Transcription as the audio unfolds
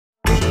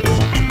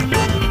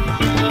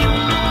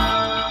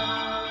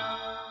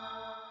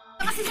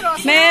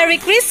Merry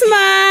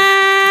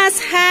Christmas!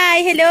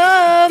 Hi!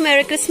 Hello!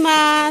 Merry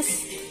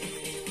Christmas!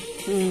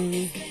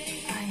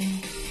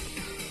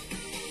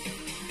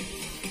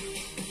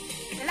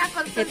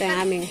 Ito yung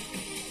aming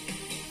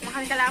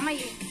kalamay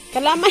eh.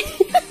 Kalamay!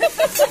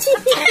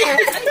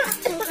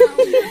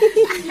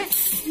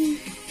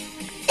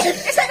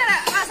 Isa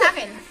na sa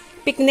akin.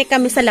 Picnic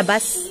kami sa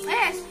labas.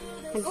 Yes.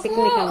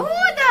 Nag-picnic kami.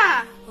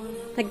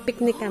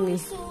 Nag-picnic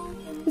kami.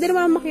 Hindi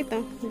naman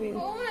makita.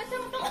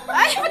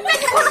 Ay, ba't na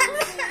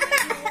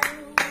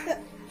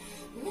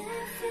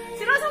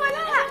si Rosa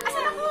wala.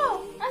 Asan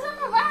ako? Asan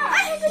ka ba?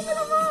 Ay, gusto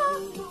na mo.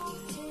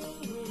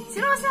 Si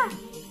Rosa.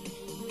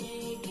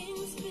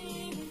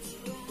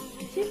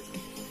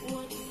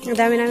 Ang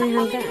dami namin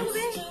handa.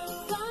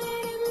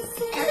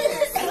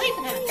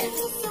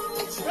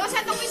 Rosa,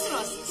 ito ko is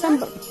Rosa. Saan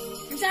ba?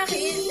 Sa akin,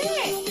 hindi.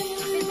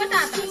 May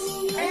patatas.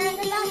 Ay,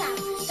 nalala.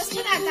 Tapos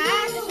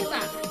patatas. Tapos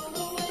ba?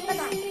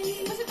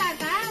 Tapos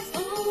patatas.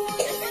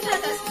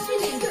 Patatas.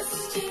 Siling.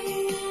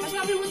 Mas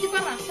kami mo di ba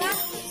rasa?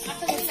 At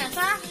ang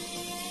nasa?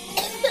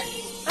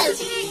 Ay,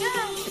 sige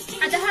ka.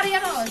 Ada hari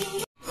ron.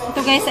 Ito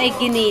guys ay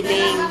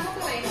giniling.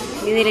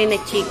 Giniling na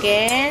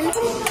chicken,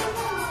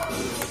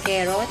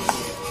 carrots,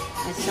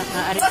 at saka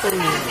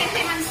aripuli.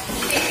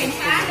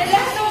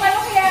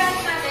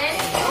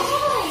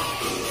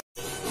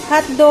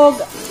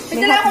 Hotdog.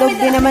 May hotdog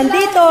din naman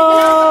dito.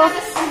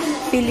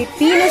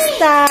 Filipino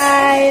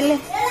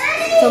style.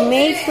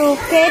 Tomato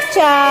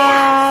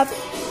ketchup.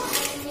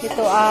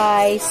 Ito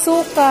ay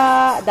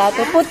suka.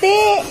 Dato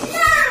puti.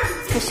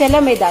 Kasi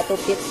lang may dato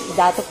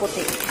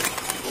puti.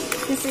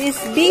 This is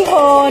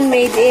bihon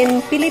made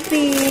in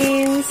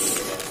Philippines.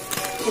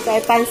 Ito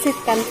ay pansit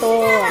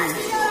canton.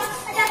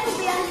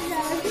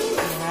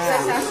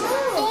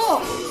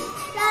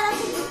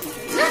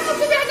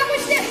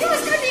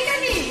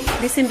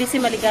 Bisim-bisim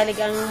maligalig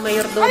ang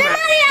mayordoma.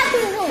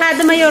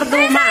 Hada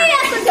mayordoma.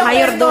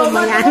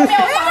 Mayordoma yan.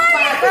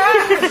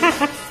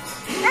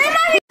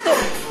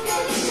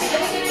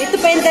 Ito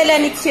pa yung dala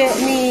ni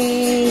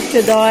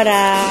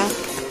Chudora.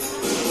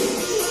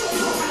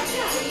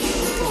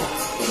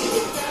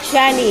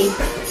 Shani.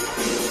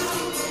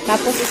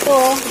 Tapos ito.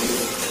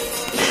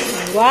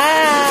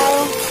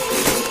 Wow!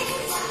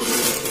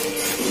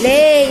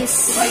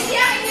 Lace.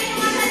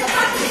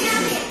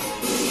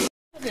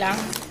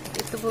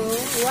 Ito po.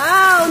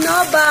 Wow!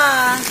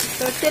 Nova!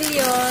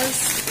 Tortillas.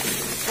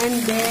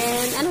 And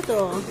then, ano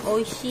to?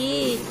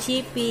 Oishi,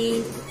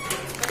 chippy,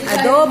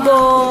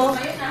 adobo,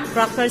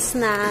 cracker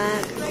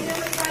snack.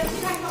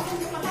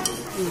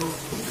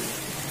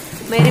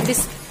 May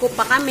ribisco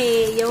pa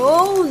kami.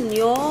 Yun!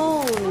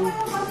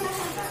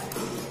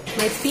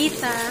 May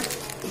pita.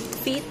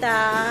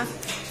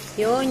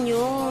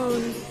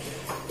 Yun.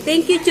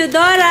 Thank you,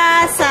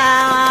 Chudora,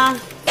 sa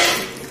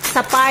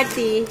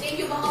party.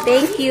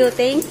 Thank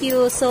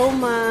you so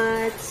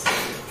much.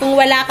 Kung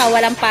wala ka,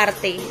 walang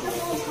party.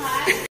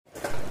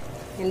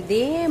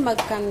 Hindi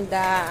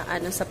magkanda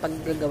sa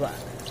paggagawa.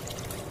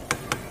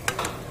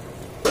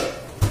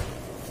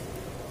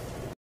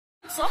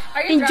 So,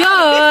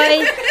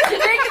 enjoy! You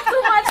drink it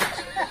too much.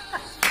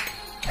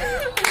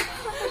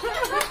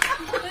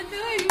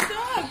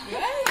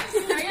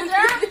 Are you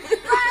drunk?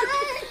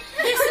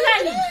 This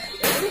Lani.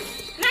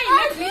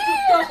 Let me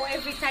talk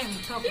every time.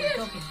 Talking.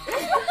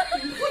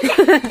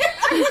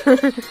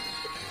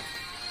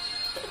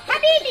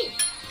 Habibi.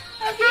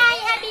 Hi,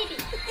 Habibi.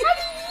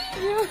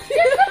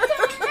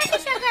 Nanti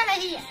siya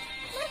lahi.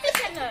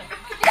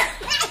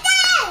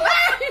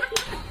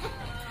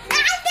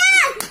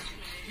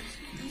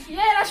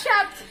 Yeah, a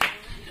shot.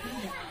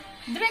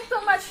 Drink too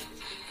much.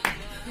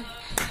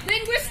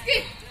 Drink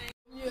whiskey.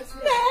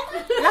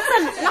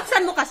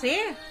 Laksan mo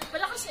kasi.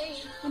 Wala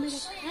kasi.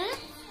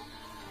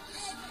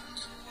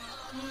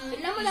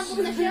 Bigla mo lang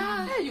muna siya.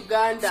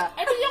 Uganda.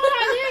 Ito yung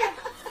kanya.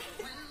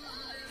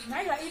 Now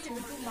you're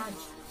eating too much.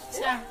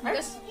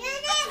 Because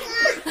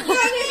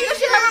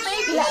siya naman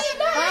maigla.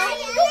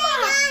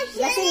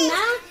 Lasing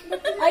na?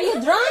 Are you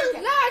drunk?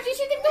 No, she's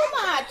eating too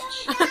much.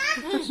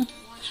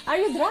 Are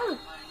you drunk?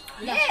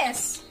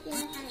 Yes.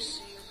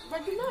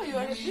 But you know you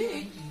are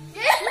big.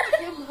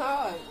 You're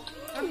hard.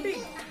 I'm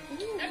big.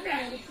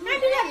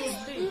 Maybe that is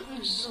big.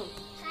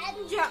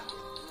 Yeah.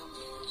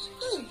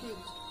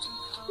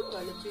 You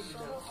are big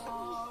now.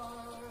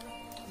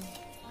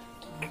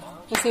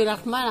 Kasi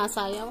Lakman,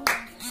 nasayaw.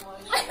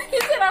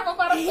 Sira pa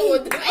parang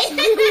food.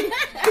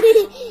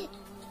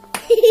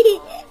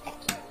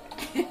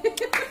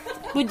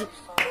 Buji.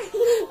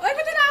 Ay,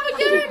 pati na ako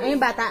dyan. Ay, yung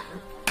bata.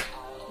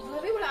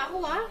 Sabi, wala ako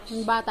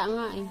Yung bata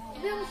nga eh.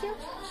 Hindi ako siya.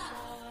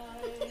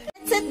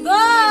 Let's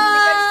go!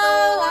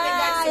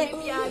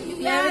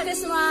 Merry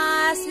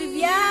Christmas,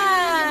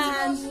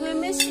 Vivian! We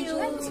miss you.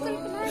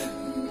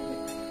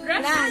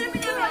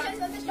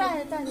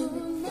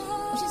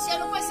 Si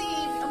ano pa si...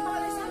 Ang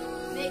pangalan sa...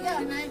 Vega.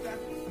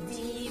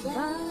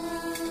 Diba?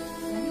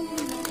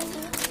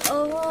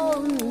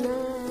 Oh, na.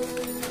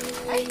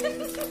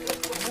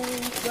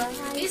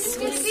 This is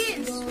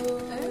Philippines.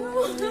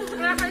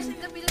 Crackers in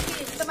the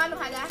Philippines. Tamalo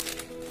hala?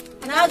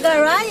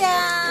 Nagaraya!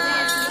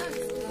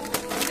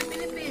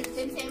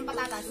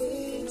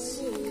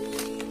 tatas.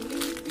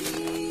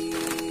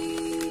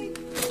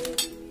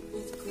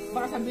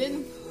 Baka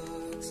sabihin,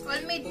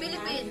 All made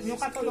Philippines. yung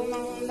katulong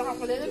ng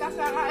nakakulila na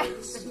kakain.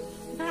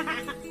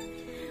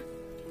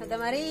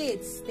 Madam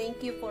Arits, thank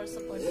you for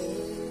supporting.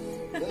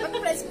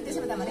 Mag-price ko din sa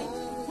Madam Marie.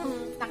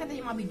 Nakita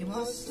yung mga video mo.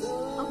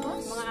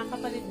 Mga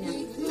kapatid niya.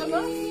 Ano ba?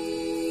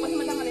 Pati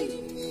Madam Marie.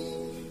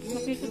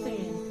 Nakikita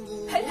niya.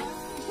 Hello.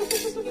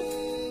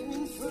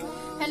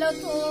 Hello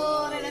to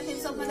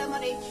relatives of Madam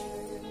Marie.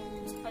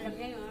 Alam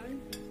niya yun.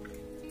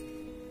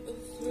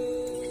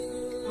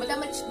 Madam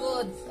Marie's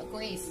good.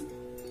 Quiz.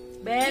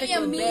 Very Mia,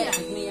 good. Mia. Very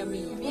good. Mia,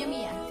 Mia. Mia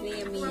Mia.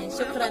 Mia, Mia.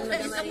 Shukran,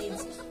 Madam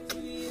Arits.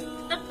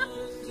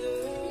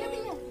 Mia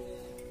Mia.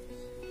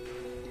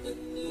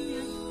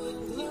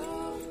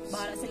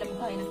 Bahala sila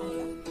buhay na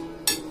kanila.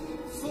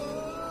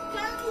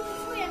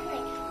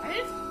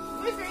 Ayun.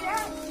 Uy,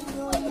 kaya.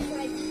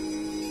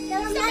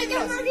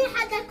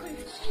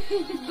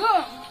 Go!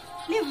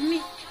 Leave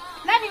me.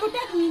 Lani, go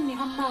take me.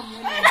 Hammam.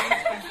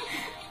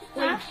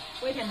 Huh?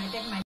 Wait a minute,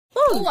 take my...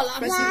 Oh, wala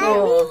Kasi na.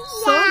 Oh.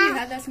 sorry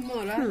ha, that's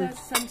small ha,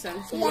 that's Samsung.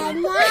 Small.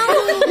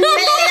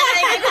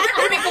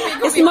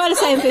 Small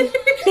Samsung.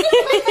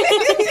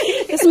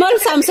 Small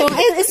Samsung.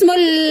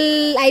 Small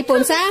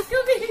iPhone sa?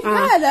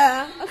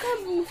 Nada, I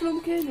come from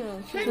Kenya.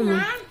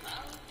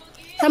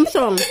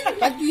 Samsung.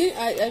 But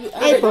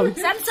iPhone.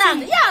 Samsung.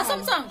 Yeah,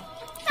 Samsung.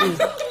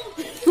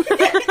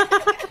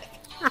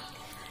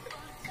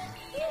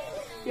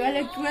 you are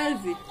like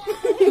 12.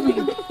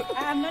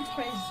 I'm not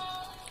crazy.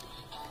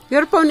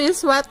 Your phone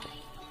is what?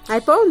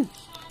 iPhone?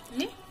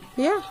 Me?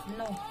 Yeah.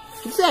 No.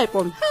 It's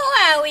iPhone.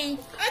 Huawei.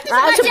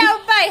 Ah, But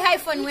I'll buy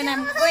iPhone when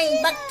I'm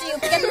going back to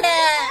Uganda.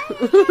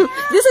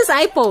 This is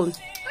iPhone.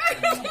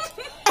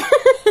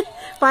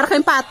 Para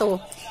kayong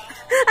pato.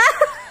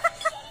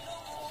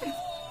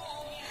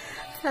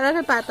 Para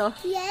kayong pato.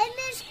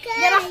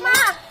 Yarahma.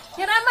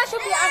 Yarahma,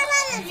 syubian.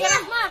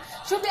 Yarahma.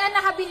 Syubian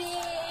na habili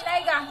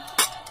Laiga.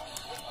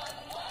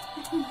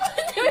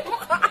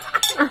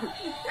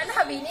 Ano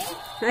habili?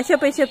 Ah,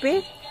 Shopee.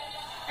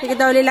 Sige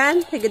daw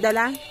lilan. Sige daw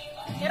lang.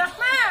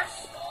 Yarahma.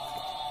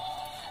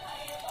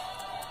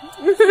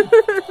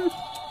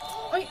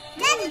 Uy.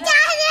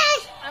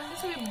 I'm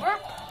just with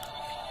burp.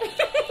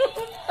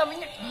 Tama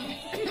niya.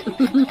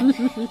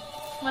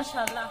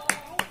 Mashallah.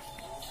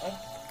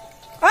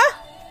 Ah!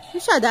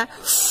 Masyada.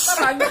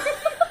 Marag.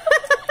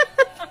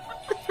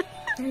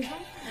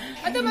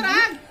 Ate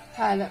Marag.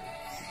 Hala.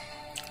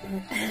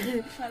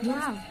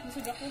 Wow.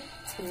 Masig ako.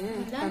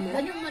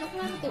 Dan yung manok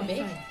na ito, be.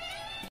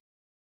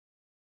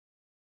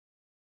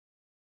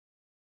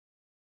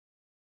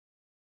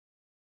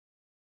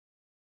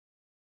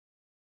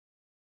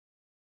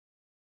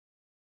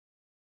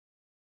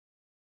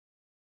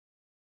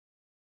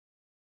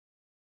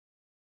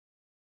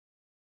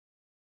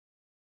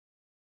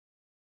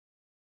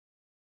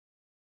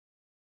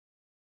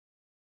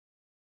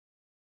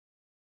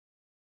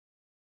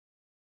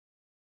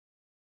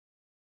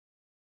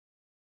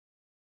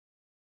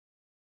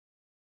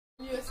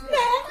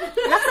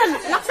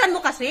 Laksan mo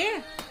kasi.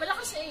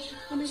 Palakas eh.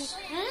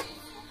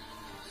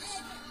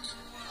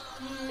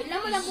 Ilan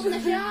mo lang muna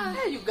siya.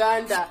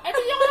 Uganda. Ay,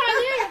 hindi ko kaya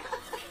eh.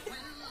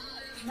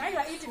 Now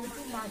you're eating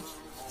too much.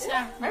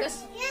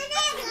 Because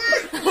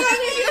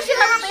she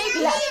have a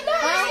baby. Too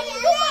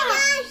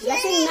much.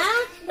 Lasing na?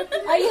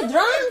 Are you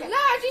drunk?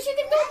 No, she's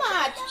eating too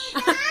much.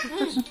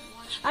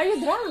 Are you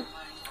drunk?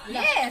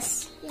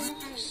 Yes.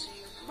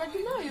 But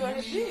you know you are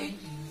big.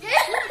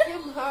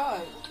 You're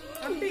hard.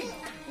 I'm big.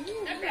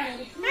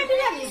 Maybe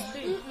that is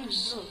big.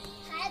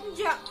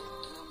 Yeah.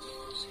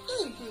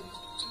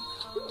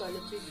 You are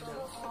big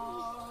now.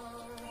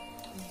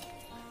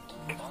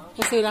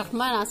 Kasi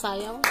Lakma,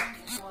 nasayaw.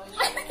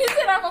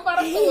 Sira ko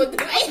parang food.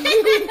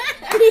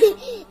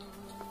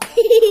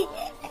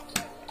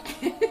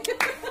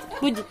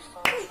 Buji.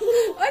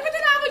 Ay, pati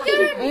na ako dyan.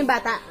 Ay, yung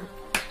bata.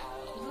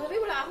 Sabi,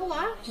 wala ako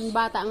ha. Yung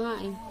bata nga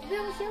eh. Hindi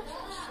ako siya.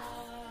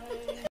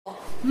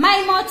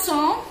 My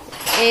motto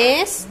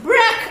Is,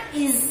 black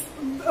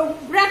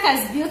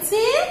as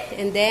beauty,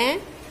 and then,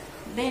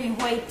 then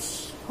white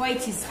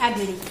is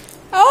ugly.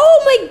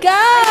 oh my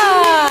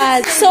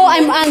God! So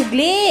I'm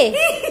ugly.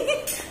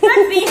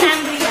 Don't be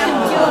hungry,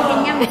 I'm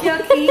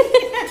joking.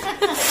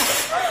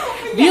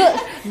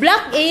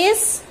 Black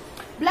is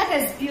Black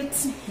as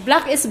beauty.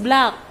 black.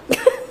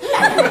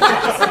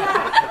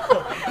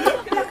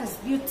 Black as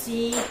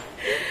beauty.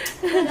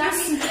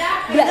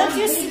 Don't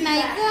you see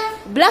Naika?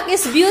 Black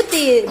is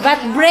beauty,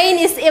 but brain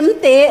is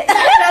empty.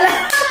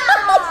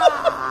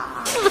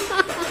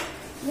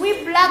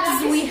 We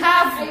blacks, we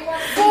have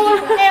full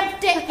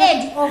empty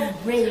edge of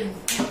brain.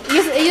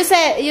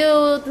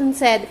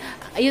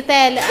 You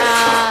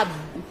tell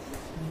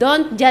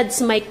don't judge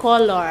my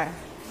color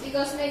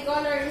Because my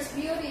color is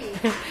beauty.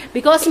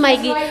 because why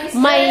it's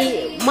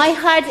dirty. my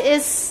heart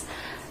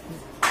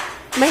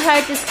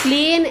is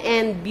clean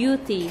and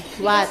beauty.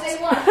 What? Because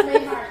I wash my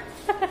heart.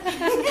 I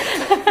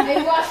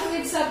wash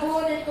with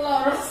sabon and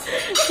chlorus.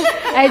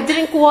 I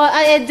drink color.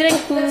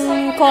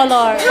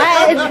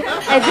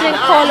 I drink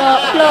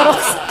Clorox.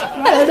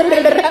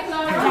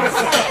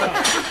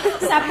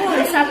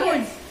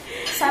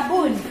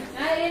 Sabun.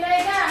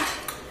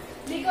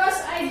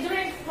 Because I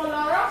drink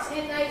Clorox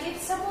and I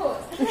eat sabun.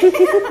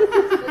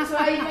 That's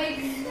why my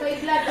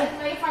blood and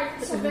my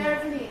heart is so very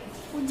clean.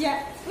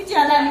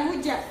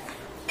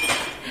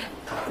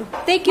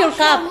 Take your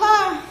cup.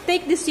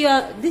 Take this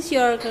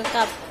your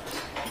cup.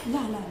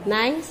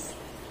 Nice.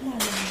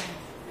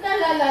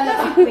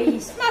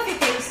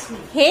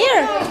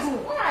 Here.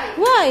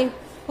 Why?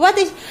 What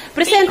is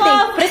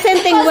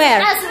presenting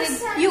where?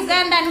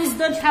 Ugandans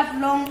don't have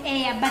long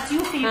hair, but you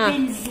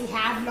Philippines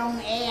have long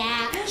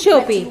hair.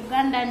 Shupi.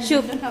 Ugandans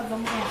don't have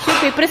long hair.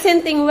 Shupi,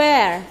 presenting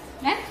where?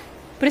 Eh?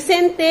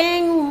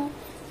 Presenting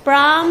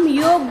from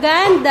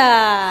Uganda.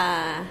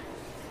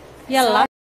 Yalla.